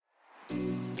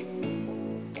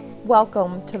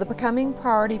Welcome to the Becoming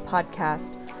Priority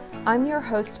podcast. I'm your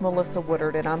host, Melissa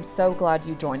Woodard, and I'm so glad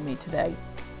you joined me today.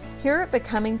 Here at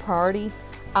Becoming Priority,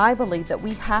 I believe that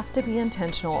we have to be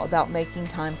intentional about making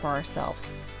time for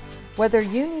ourselves. Whether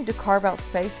you need to carve out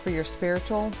space for your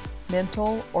spiritual,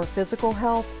 mental, or physical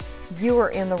health, you are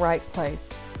in the right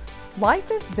place. Life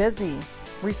is busy.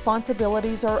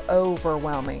 Responsibilities are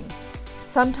overwhelming.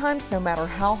 Sometimes, no matter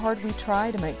how hard we try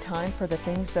to make time for the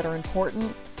things that are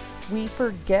important, we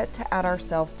forget to add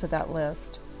ourselves to that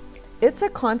list. It's a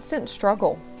constant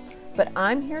struggle, but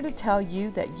I'm here to tell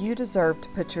you that you deserve to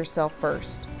put yourself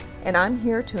first. And I'm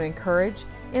here to encourage,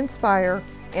 inspire,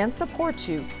 and support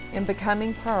you in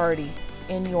becoming priority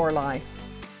in your life.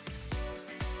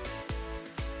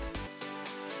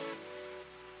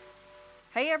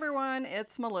 Hey everyone,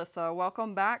 it's Melissa.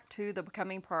 Welcome back to the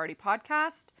Becoming Priority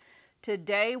podcast.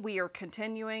 Today we are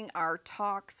continuing our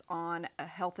talks on a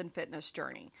health and fitness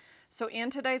journey. So in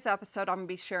today's episode, I'm going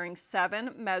to be sharing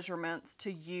 7 measurements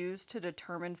to use to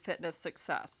determine fitness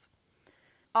success.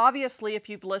 Obviously, if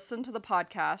you've listened to the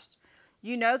podcast,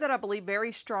 you know that I believe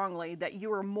very strongly that you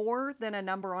are more than a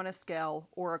number on a scale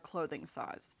or a clothing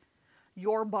size.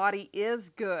 Your body is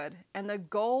good, and the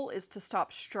goal is to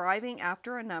stop striving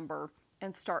after a number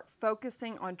and start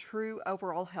focusing on true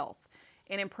overall health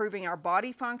and improving our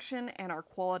body function and our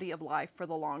quality of life for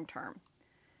the long term.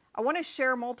 I want to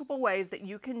share multiple ways that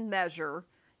you can measure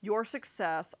your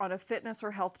success on a fitness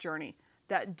or health journey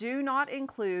that do not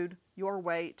include your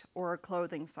weight or a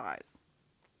clothing size.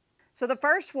 So the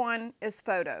first one is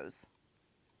photos.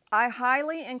 I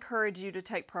highly encourage you to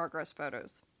take progress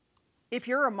photos. If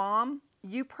you're a mom,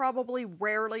 you probably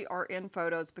rarely are in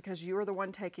photos because you are the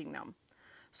one taking them.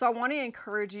 So I want to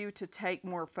encourage you to take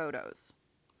more photos.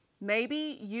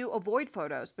 Maybe you avoid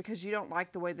photos because you don't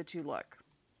like the way that you look.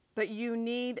 But you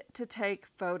need to take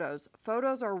photos.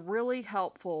 Photos are really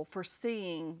helpful for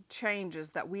seeing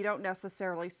changes that we don't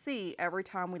necessarily see every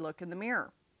time we look in the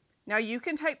mirror. Now you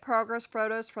can take progress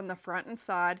photos from the front and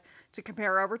side to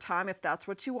compare over time if that's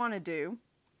what you want to do.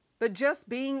 But just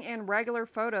being in regular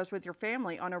photos with your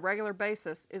family on a regular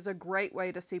basis is a great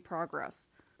way to see progress.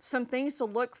 Some things to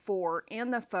look for in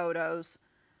the photos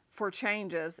for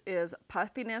changes is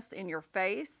puffiness in your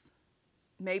face.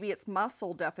 Maybe it's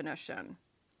muscle definition.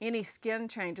 Any skin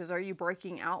changes. Are you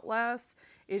breaking out less?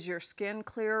 Is your skin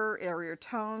clearer? Are your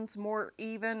tones more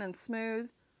even and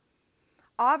smooth?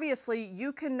 Obviously,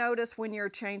 you can notice when you're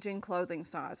changing clothing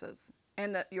sizes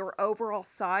and that your overall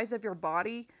size of your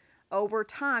body over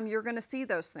time, you're going to see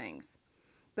those things.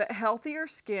 But healthier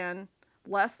skin,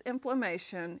 less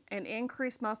inflammation, and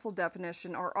increased muscle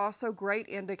definition are also great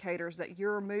indicators that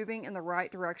you're moving in the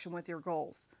right direction with your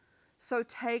goals. So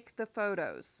take the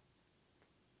photos.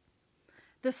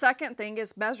 The second thing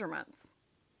is measurements.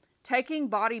 Taking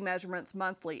body measurements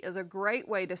monthly is a great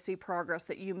way to see progress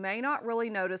that you may not really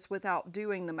notice without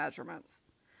doing the measurements.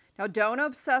 Now, don't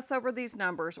obsess over these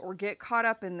numbers or get caught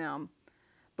up in them,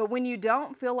 but when you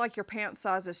don't feel like your pant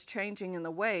size is changing in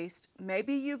the waist,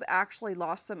 maybe you've actually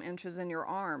lost some inches in your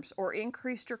arms or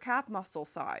increased your calf muscle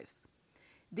size.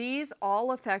 These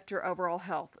all affect your overall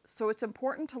health, so it's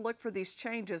important to look for these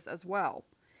changes as well.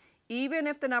 Even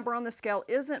if the number on the scale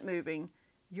isn't moving,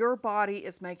 your body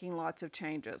is making lots of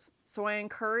changes, so I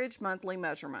encourage monthly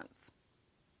measurements.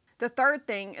 The third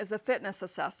thing is a fitness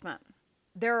assessment.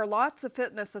 There are lots of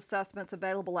fitness assessments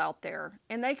available out there,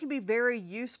 and they can be very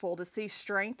useful to see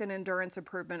strength and endurance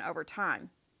improvement over time.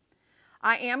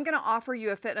 I am going to offer you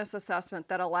a fitness assessment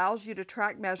that allows you to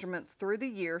track measurements through the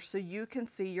year so you can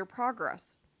see your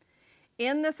progress.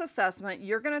 In this assessment,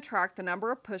 you're going to track the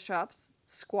number of push-ups,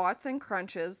 squats, and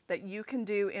crunches that you can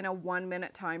do in a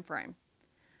 1-minute time frame.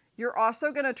 You're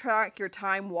also going to track your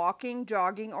time walking,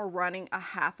 jogging, or running a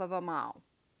half of a mile.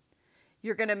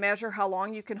 You're going to measure how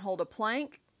long you can hold a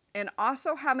plank and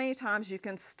also how many times you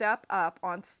can step up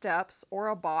on steps or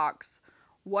a box,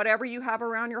 whatever you have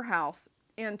around your house,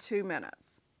 in 2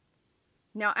 minutes.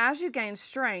 Now, as you gain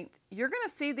strength, you're going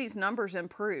to see these numbers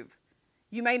improve.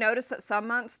 You may notice that some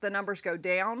months the numbers go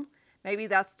down. Maybe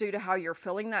that's due to how you're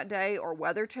feeling that day or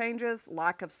weather changes,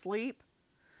 lack of sleep.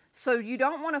 So you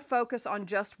don't want to focus on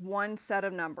just one set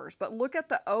of numbers, but look at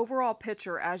the overall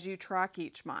picture as you track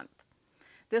each month.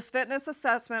 This fitness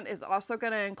assessment is also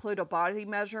going to include a body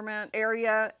measurement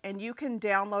area, and you can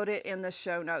download it in the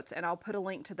show notes, and I'll put a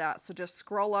link to that. So just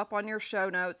scroll up on your show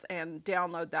notes and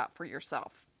download that for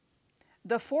yourself.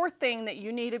 The fourth thing that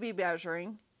you need to be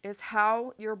measuring is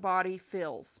how your body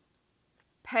feels.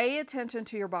 Pay attention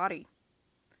to your body.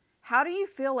 How do you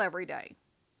feel every day?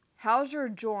 How's your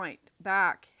joint,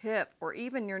 back, hip, or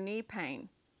even your knee pain?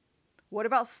 What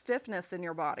about stiffness in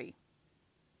your body?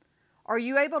 Are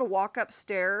you able to walk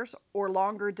upstairs or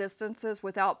longer distances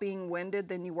without being winded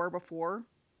than you were before?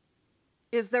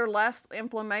 Is there less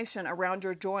inflammation around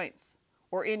your joints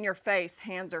or in your face,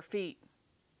 hands, or feet?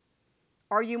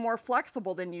 Are you more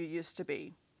flexible than you used to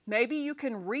be? Maybe you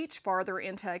can reach farther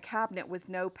into a cabinet with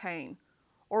no pain,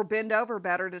 or bend over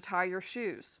better to tie your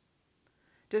shoes.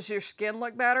 Does your skin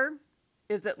look better?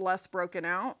 Is it less broken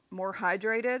out, more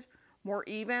hydrated, more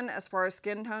even as far as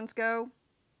skin tones go?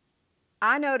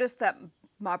 I notice that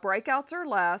my breakouts are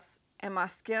less and my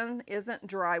skin isn't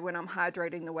dry when I'm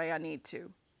hydrating the way I need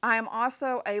to. I am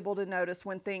also able to notice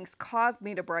when things cause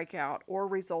me to break out or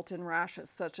result in rashes,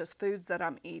 such as foods that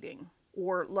I'm eating,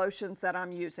 or lotions that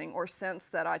I'm using, or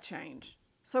scents that I change.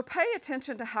 So pay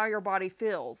attention to how your body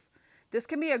feels. This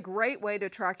can be a great way to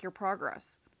track your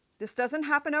progress. This doesn't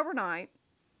happen overnight,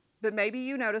 but maybe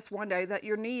you notice one day that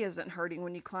your knee isn't hurting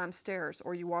when you climb stairs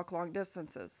or you walk long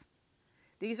distances.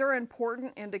 These are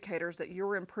important indicators that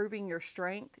you're improving your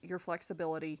strength, your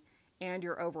flexibility, and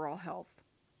your overall health.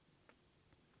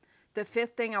 The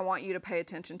fifth thing I want you to pay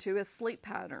attention to is sleep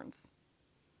patterns.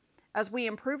 As we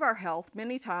improve our health,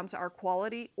 many times our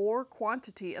quality or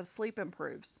quantity of sleep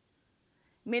improves.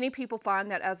 Many people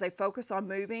find that as they focus on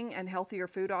moving and healthier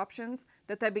food options,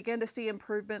 that they begin to see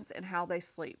improvements in how they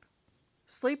sleep.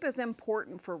 Sleep is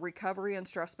important for recovery and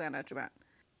stress management.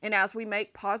 And as we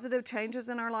make positive changes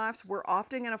in our lives, we're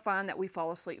often going to find that we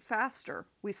fall asleep faster,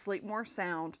 we sleep more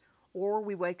sound, or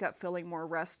we wake up feeling more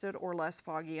rested or less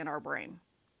foggy in our brain.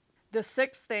 The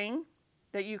sixth thing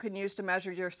that you can use to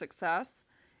measure your success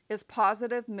is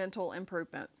positive mental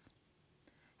improvements.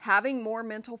 Having more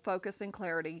mental focus and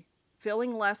clarity,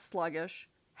 feeling less sluggish,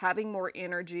 having more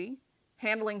energy,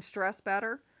 handling stress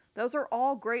better, those are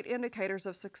all great indicators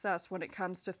of success when it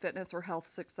comes to fitness or health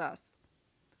success.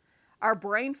 Our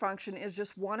brain function is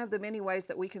just one of the many ways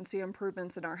that we can see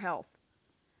improvements in our health.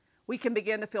 We can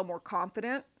begin to feel more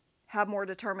confident, have more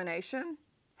determination,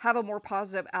 have a more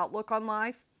positive outlook on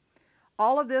life.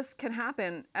 All of this can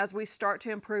happen as we start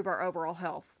to improve our overall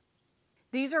health.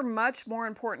 These are much more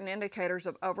important indicators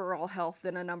of overall health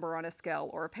than a number on a scale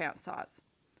or a pant size.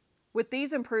 With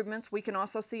these improvements, we can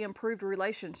also see improved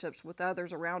relationships with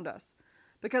others around us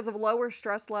because of lower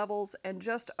stress levels and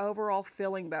just overall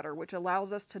feeling better, which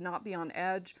allows us to not be on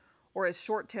edge or as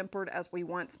short-tempered as we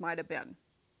once might have been.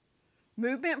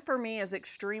 Movement for me is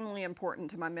extremely important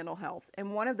to my mental health,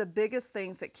 and one of the biggest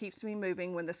things that keeps me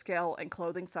moving when the scale and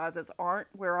clothing sizes aren't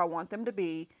where I want them to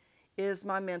be is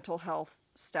my mental health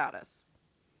status.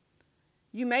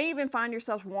 You may even find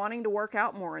yourself wanting to work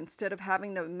out more instead of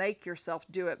having to make yourself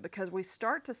do it because we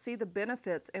start to see the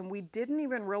benefits and we didn't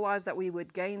even realize that we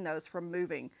would gain those from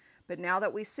moving. But now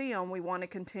that we see them, we want to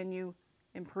continue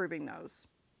improving those.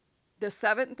 The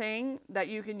seventh thing that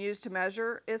you can use to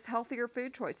measure is healthier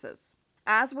food choices.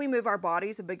 As we move our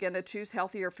bodies and begin to choose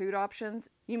healthier food options,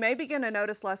 you may begin to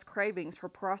notice less cravings for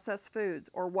processed foods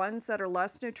or ones that are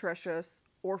less nutritious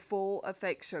or full of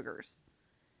fake sugars.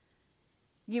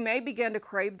 You may begin to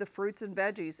crave the fruits and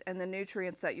veggies and the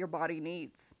nutrients that your body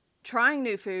needs. Trying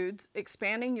new foods,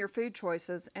 expanding your food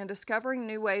choices, and discovering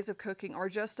new ways of cooking are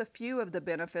just a few of the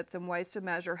benefits and ways to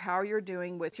measure how you're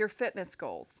doing with your fitness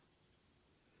goals.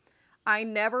 I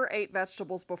never ate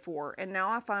vegetables before, and now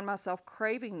I find myself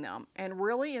craving them and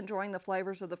really enjoying the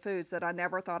flavors of the foods that I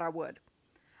never thought I would.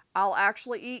 I'll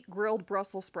actually eat grilled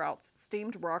Brussels sprouts,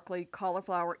 steamed broccoli,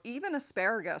 cauliflower, even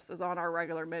asparagus is on our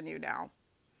regular menu now.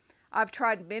 I've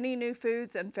tried many new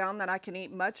foods and found that I can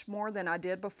eat much more than I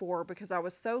did before because I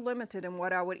was so limited in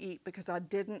what I would eat because I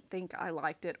didn't think I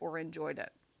liked it or enjoyed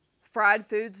it. Fried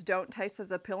foods don't taste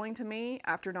as appealing to me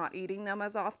after not eating them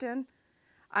as often.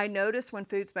 I notice when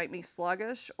foods make me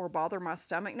sluggish or bother my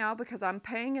stomach now because I'm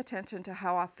paying attention to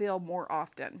how I feel more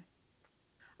often.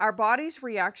 Our body's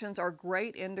reactions are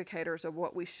great indicators of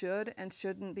what we should and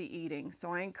shouldn't be eating,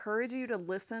 so I encourage you to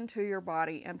listen to your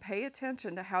body and pay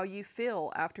attention to how you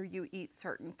feel after you eat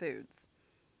certain foods.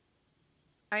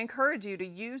 I encourage you to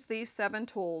use these 7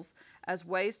 tools as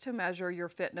ways to measure your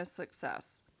fitness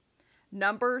success.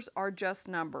 Numbers are just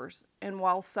numbers, and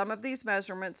while some of these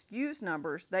measurements use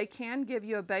numbers, they can give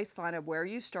you a baseline of where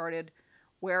you started,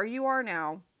 where you are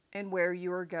now, and where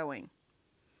you are going.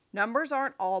 Numbers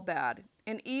aren't all bad,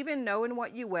 and even knowing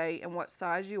what you weigh and what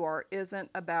size you are isn't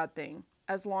a bad thing,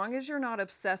 as long as you're not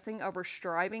obsessing over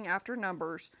striving after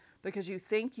numbers because you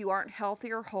think you aren't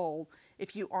healthy or whole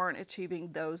if you aren't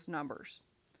achieving those numbers.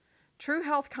 True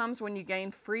health comes when you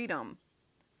gain freedom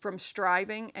from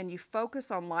striving and you focus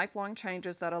on lifelong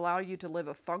changes that allow you to live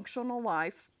a functional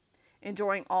life,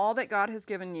 enjoying all that God has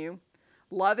given you,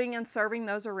 loving and serving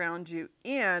those around you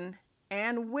in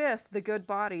and with the good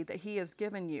body that He has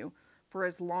given you, for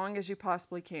as long as you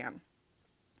possibly can.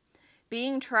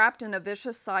 Being trapped in a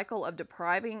vicious cycle of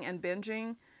depriving and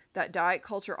binging that diet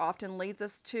culture often leads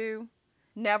us to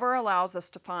never allows us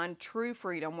to find true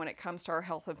freedom when it comes to our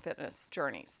health and fitness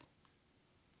journeys.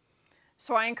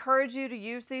 So I encourage you to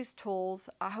use these tools.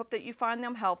 I hope that you find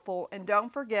them helpful, and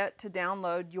don't forget to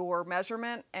download your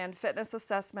measurement and fitness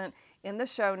assessment in the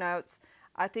show notes.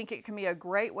 I think it can be a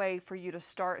great way for you to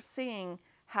start seeing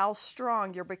how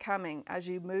strong you're becoming as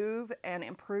you move and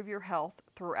improve your health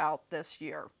throughout this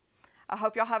year. I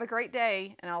hope y'all have a great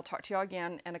day, and I'll talk to y'all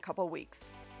again in a couple of weeks.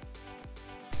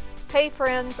 Hey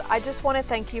friends, I just want to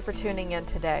thank you for tuning in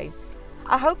today.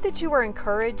 I hope that you were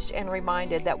encouraged and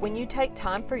reminded that when you take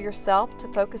time for yourself to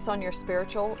focus on your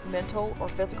spiritual, mental, or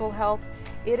physical health,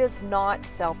 it is not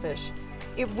selfish.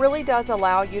 It really does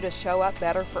allow you to show up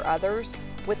better for others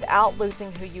without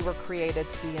losing who you were created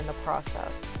to be in the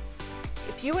process.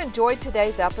 If you enjoyed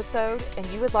today's episode and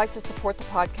you would like to support the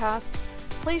podcast,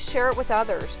 please share it with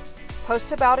others.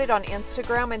 Post about it on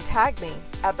Instagram and tag me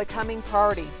at Becoming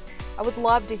Priority. I would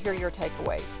love to hear your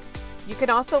takeaways. You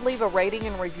can also leave a rating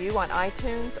and review on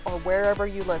iTunes or wherever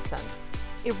you listen.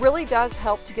 It really does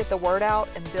help to get the word out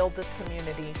and build this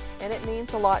community, and it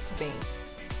means a lot to me.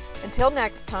 Until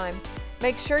next time,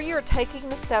 make sure you're taking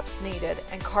the steps needed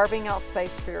and carving out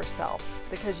space for yourself,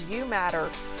 because you matter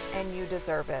and you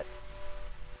deserve it.